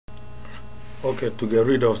Okay, to get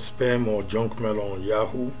rid of spam or junk mail on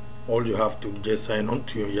Yahoo, all you have to just sign on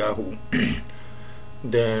to your Yahoo.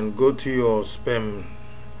 Then go to your spam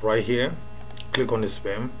right here, click on the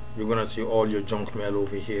spam. You're gonna see all your junk mail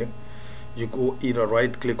over here. You go either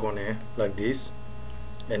right click on it like this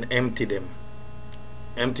and empty them.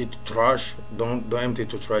 Empty to trash, don't empty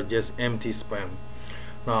to trash, just empty spam.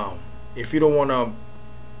 Now if you don't want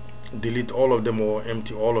to delete all of them or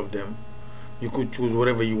empty all of them, you could choose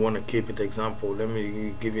whatever you want to keep it. Example, let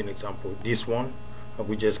me give you an example. This one, I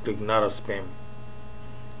would just click not a spam,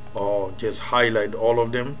 or just highlight all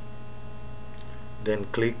of them, then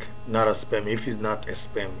click not a spam if it's not a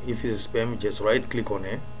spam. If it's a spam, just right click on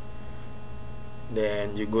it,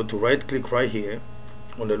 then you go to right click right here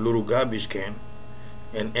on the little garbage can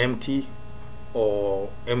and empty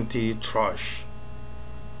or empty trash.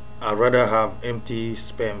 I'd rather have empty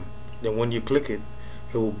spam. Then when you click it,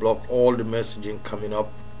 it will block all the messaging coming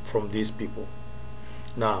up from these people.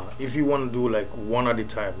 Now if you want to do like one at a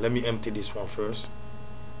time, let me empty this one first.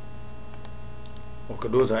 Okay,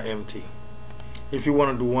 those are empty. If you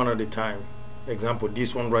want to do one at a time, example,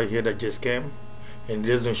 this one right here that just came and it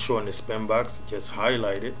doesn't show in the spam box, just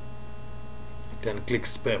highlight it, then click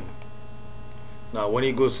spam. Now when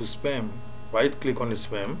it goes to spam, right click on the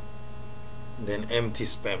spam, then empty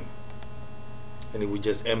spam, and it will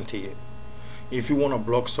just empty it. If you want to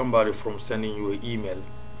block somebody from sending you an email,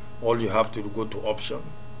 all you have to do, go to option,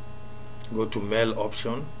 go to mail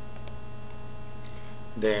option,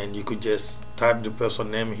 then you could just type the person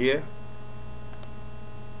name here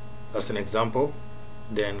as an example,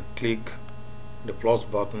 then click the plus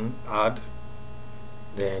button, add,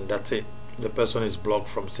 then that's it. The person is blocked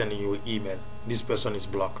from sending you an email. This person is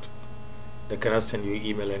blocked, they cannot send you an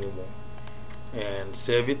email anymore. And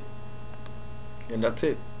save it, and that's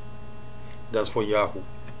it. That's for Yahoo.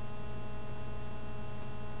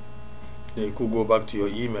 Then you could go back to your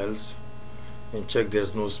emails and check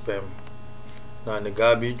there's no spam. Now in the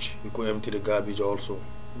garbage, you could empty the garbage also.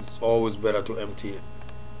 It's always better to empty it.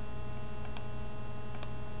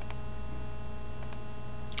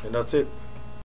 And that's it.